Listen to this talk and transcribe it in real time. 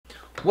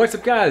What's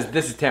up guys,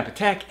 this is Tampa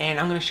Tech and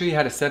I'm going to show you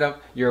how to set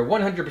up your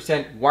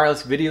 100%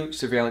 wireless video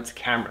surveillance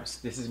cameras.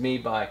 This is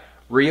made by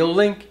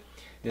Reolink.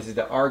 This is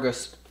the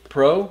Argus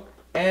Pro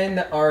and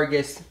the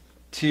Argus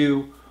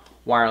 2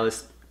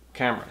 wireless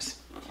cameras.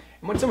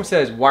 And when someone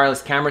says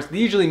wireless cameras, they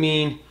usually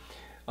mean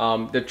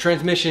the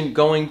transmission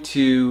going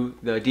to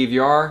the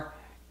DVR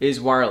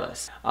is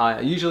wireless.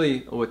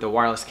 Usually with the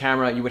wireless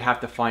camera, you would have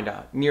to find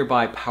a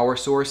nearby power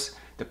source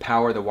to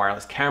power the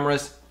wireless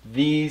cameras.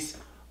 These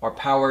are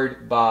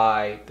powered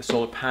by the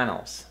solar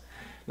panels.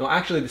 No,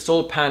 actually the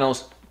solar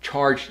panels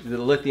charge the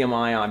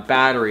lithium-ion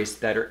batteries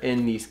that are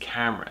in these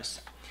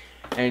cameras.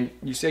 And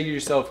you say to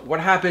yourself, what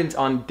happens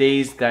on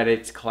days that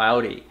it's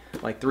cloudy?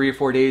 Like 3 or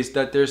 4 days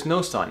that there's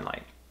no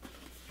sunlight.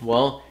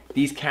 Well,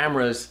 these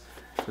cameras,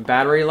 the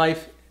battery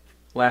life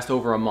lasts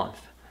over a month.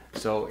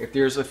 So if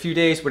there's a few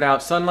days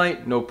without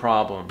sunlight, no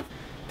problem.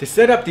 To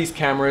set up these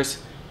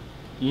cameras,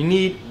 you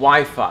need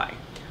Wi-Fi.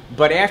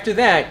 But after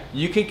that,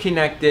 you can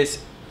connect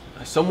this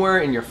somewhere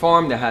in your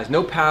farm that has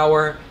no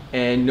power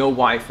and no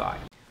Wi-Fi.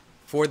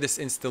 For this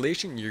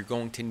installation, you're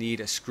going to need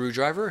a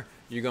screwdriver,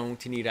 you're going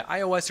to need an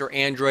iOS or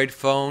Android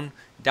phone,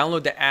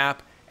 download the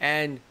app,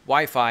 and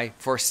Wi-Fi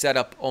for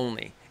setup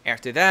only.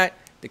 After that,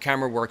 the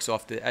camera works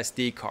off the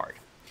SD card.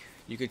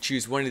 You could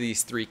choose one of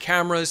these 3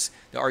 cameras.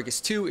 The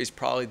Argus 2 is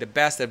probably the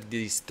best of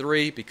these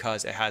 3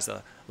 because it has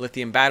a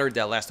lithium battery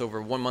that lasts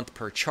over 1 month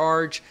per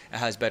charge, it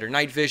has better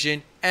night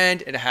vision,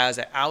 and it has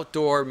an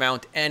outdoor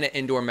mount and an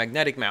indoor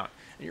magnetic mount.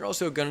 You're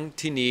also going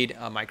to need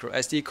a micro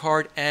SD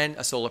card and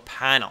a solar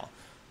panel.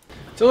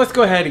 So let's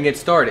go ahead and get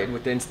started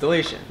with the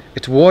installation.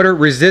 It's water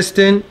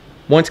resistant.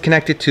 Once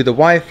connected to the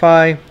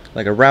Wi-Fi,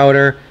 like a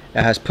router,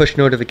 it has push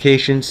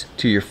notifications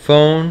to your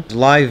phone.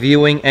 Live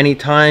viewing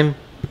anytime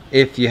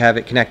if you have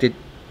it connected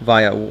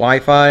via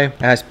Wi-Fi.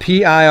 It has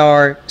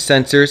PIR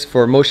sensors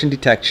for motion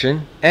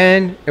detection,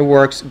 and it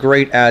works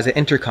great as an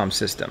intercom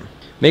system.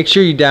 Make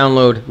sure you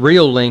download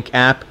Reolink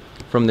app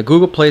from the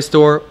Google Play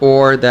Store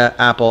or the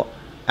Apple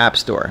App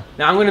Store.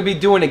 Now I'm going to be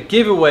doing a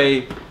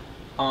giveaway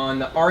on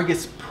the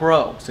Argus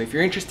Pro. So if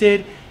you're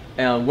interested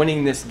in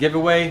winning this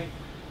giveaway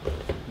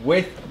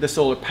with the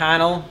solar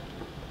panel,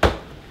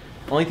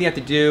 only thing you have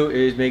to do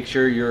is make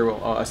sure you're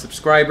a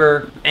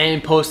subscriber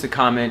and post a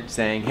comment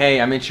saying, hey,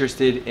 I'm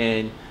interested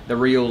in the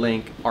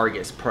Reolink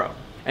Argus Pro.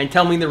 And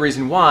tell me the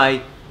reason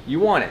why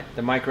you want it.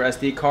 The micro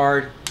SD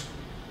card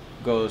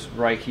goes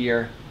right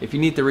here. If you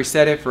need to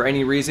reset it for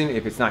any reason,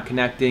 if it's not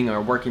connecting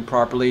or working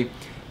properly,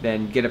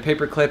 then get a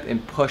paper clip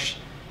and push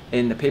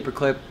in the paper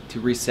clip to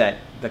reset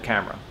the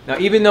camera. Now,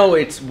 even though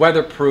it's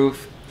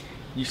weatherproof,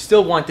 you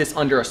still want this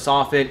under a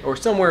soffit or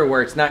somewhere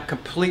where it's not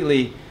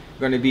completely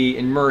going to be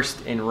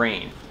immersed in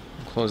rain.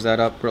 Close that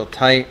up real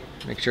tight,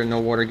 make sure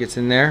no water gets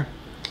in there.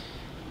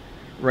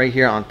 Right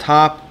here on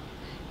top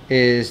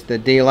is the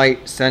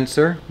daylight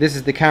sensor. This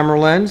is the camera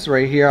lens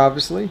right here,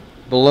 obviously.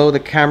 Below the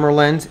camera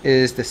lens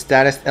is the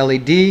status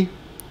LED,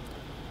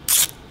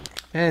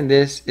 and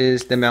this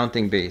is the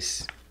mounting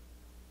base,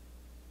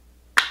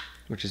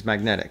 which is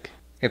magnetic.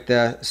 If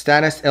the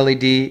status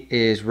LED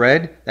is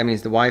red, that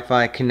means the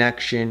Wi-Fi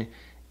connection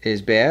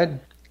is bad.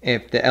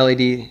 If the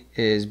LED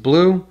is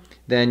blue,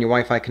 then your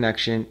Wi-Fi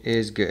connection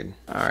is good.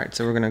 Alright,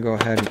 so we're gonna go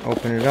ahead and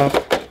open it up.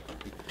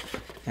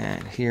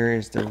 And here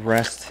is the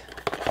rest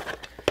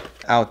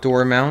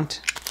outdoor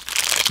mount.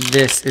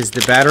 This is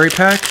the battery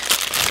pack.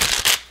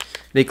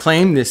 They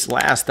claim this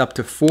lasts up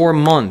to 4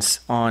 months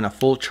on a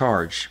full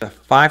charge. A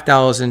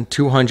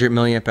 5,200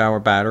 milliamp hour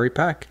battery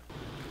pack.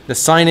 The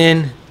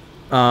sign-in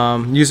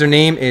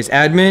username is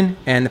admin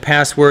and the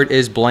password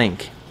is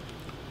blank.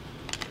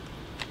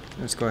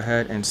 Let's go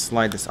ahead and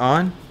slide this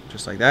on,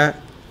 just like that.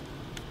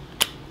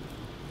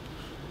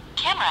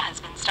 Camera has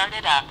been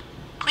started up.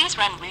 Please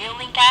run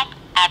Reolink app,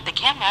 add the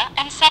camera,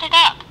 and set it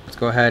up. Let's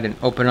go ahead and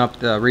open up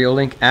the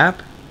Reolink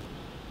app.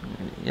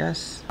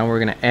 Yes. Now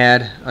we're going to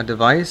add a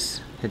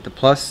device. Hit the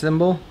plus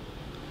symbol.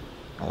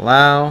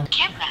 Allow.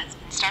 Camera has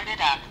been started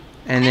up.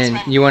 And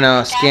then you want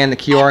to scan the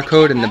QR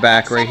code in the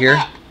back right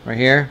here. Right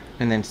here.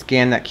 And then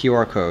scan that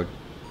QR code.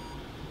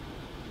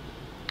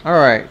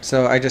 Alright,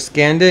 so I just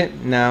scanned it.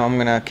 Now I'm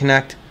going to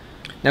connect.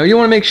 Now you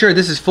want to make sure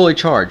this is fully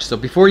charged. So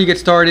before you get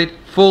started,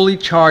 fully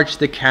charge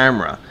the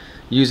camera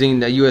using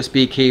the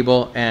USB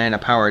cable and a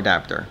power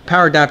adapter.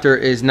 Power adapter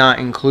is not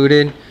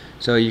included,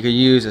 so you could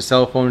use a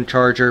cell phone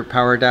charger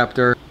power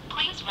adapter.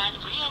 Please run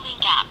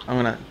Reolink app. I'm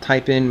going to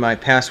type in my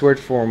password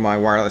for my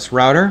wireless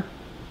router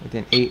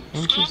within 8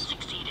 Scan inches.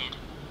 succeeded.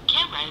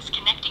 Camera is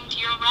connecting to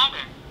your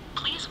router.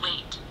 Please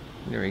wait.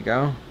 There we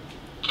go.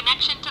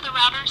 Connection to the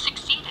router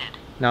succeeded.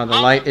 Now the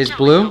light is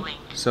blue,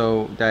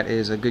 so that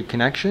is a good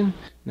connection.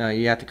 Now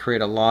you have to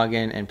create a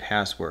login and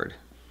password.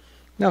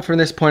 Now from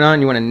this point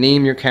on, you want to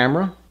name your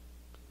camera,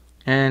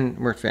 and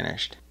we're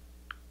finished.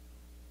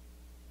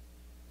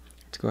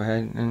 Let's go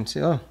ahead and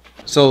see. Oh,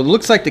 so it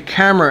looks like the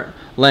camera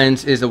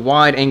lens is a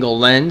wide angle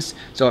lens,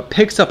 so it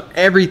picks up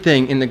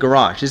everything in the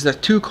garage. This is a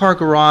 2-car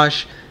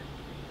garage.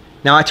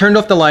 Now I turned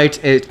off the lights,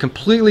 it's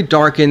completely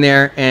dark in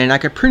there, and I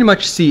could pretty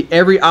much see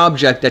every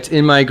object that's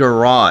in my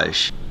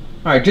garage.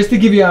 All right, just to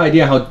give you an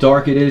idea how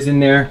dark it is in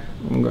there,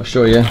 I'm gonna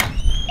show you.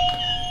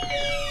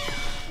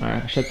 All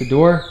right, shut the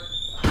door.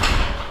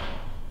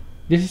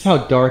 This is how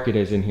dark it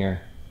is in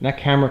here. That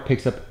camera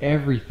picks up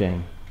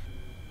everything.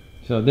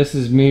 So this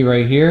is me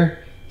right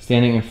here,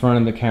 standing in front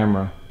of the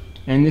camera.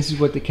 And this is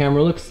what the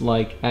camera looks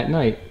like at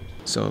night.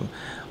 So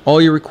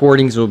all your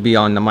recordings will be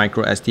on the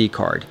micro SD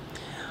card.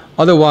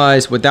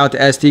 Otherwise, without the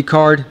SD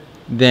card,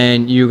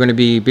 then you're going to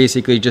be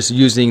basically just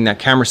using that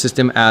camera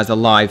system as a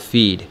live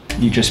feed.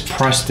 You just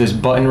press this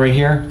button right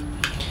here,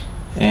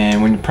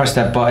 and when you press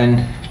that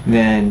button,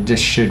 then this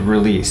should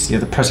release. You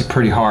have to press it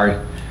pretty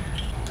hard.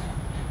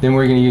 Then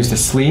we're going to use the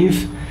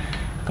sleeve,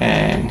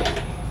 and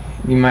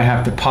you might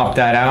have to pop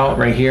that out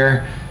right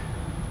here.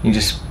 You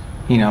just,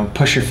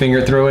 push your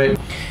finger through it,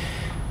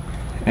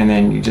 and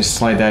then you just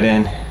slide that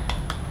in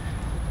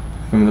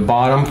from the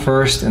bottom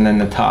first and then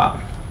the top.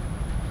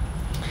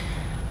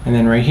 And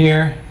then right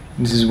here,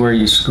 this is where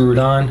you screw it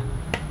on,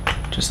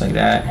 just like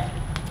that.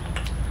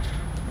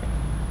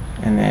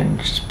 And then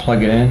just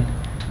plug it in.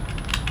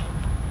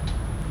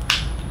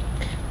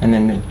 And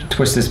then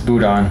twist this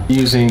boot on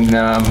using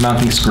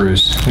mounting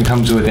screws. It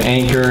comes with an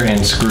anchor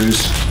and screws.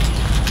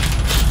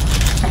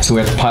 So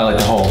we have to pilot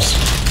the holes.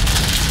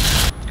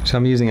 So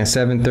I'm using a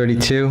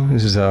 732.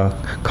 This is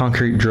a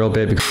concrete drill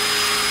bit.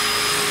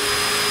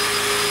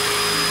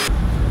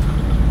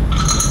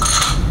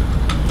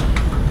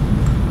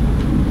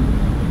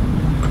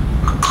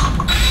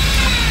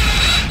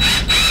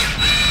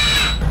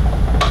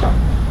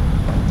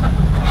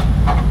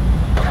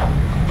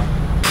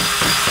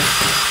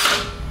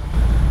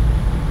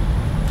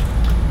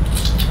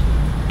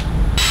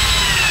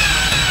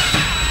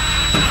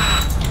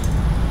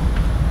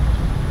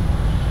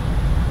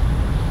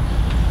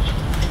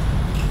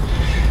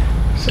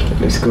 So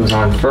this goes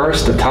on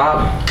first, the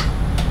top,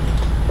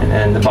 and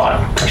then the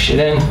bottom. Push it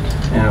in,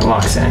 and it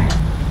locks in.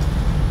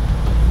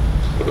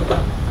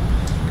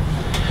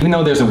 Even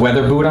though there's a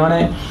weather boot on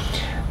it,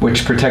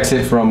 which protects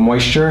it from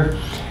moisture,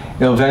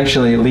 it'll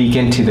eventually leak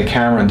into the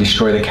camera and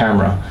destroy the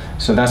camera.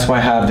 So that's why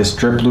I have this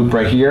drip loop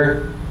right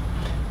here.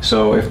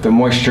 So if the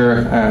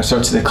moisture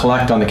starts to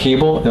collect on the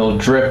cable, it'll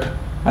drip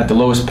at the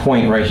lowest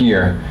point right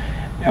here,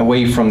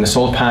 away from the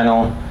solar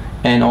panel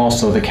and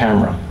also the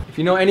camera. If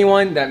you know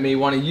anyone that may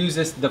want to use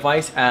this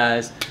device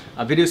as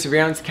a video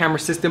surveillance camera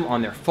system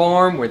on their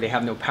farm where they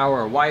have no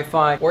power or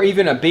Wi-Fi, or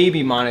even a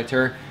baby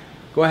monitor,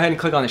 go ahead and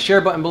click on the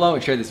share button below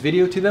and share this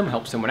video to them,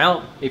 help someone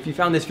out. If you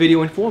found this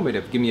video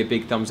informative, give me a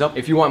big thumbs up.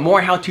 If you want more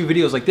how-to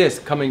videos like this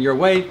coming your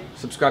way,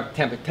 subscribe to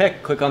Tampa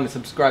Tech, click on the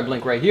subscribe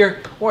link right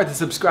here, or the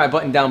subscribe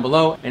button down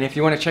below. And if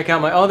you want to check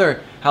out my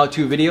other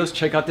how-to videos,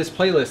 check out this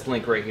playlist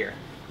link right here.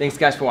 Thanks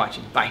guys for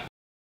watching, bye.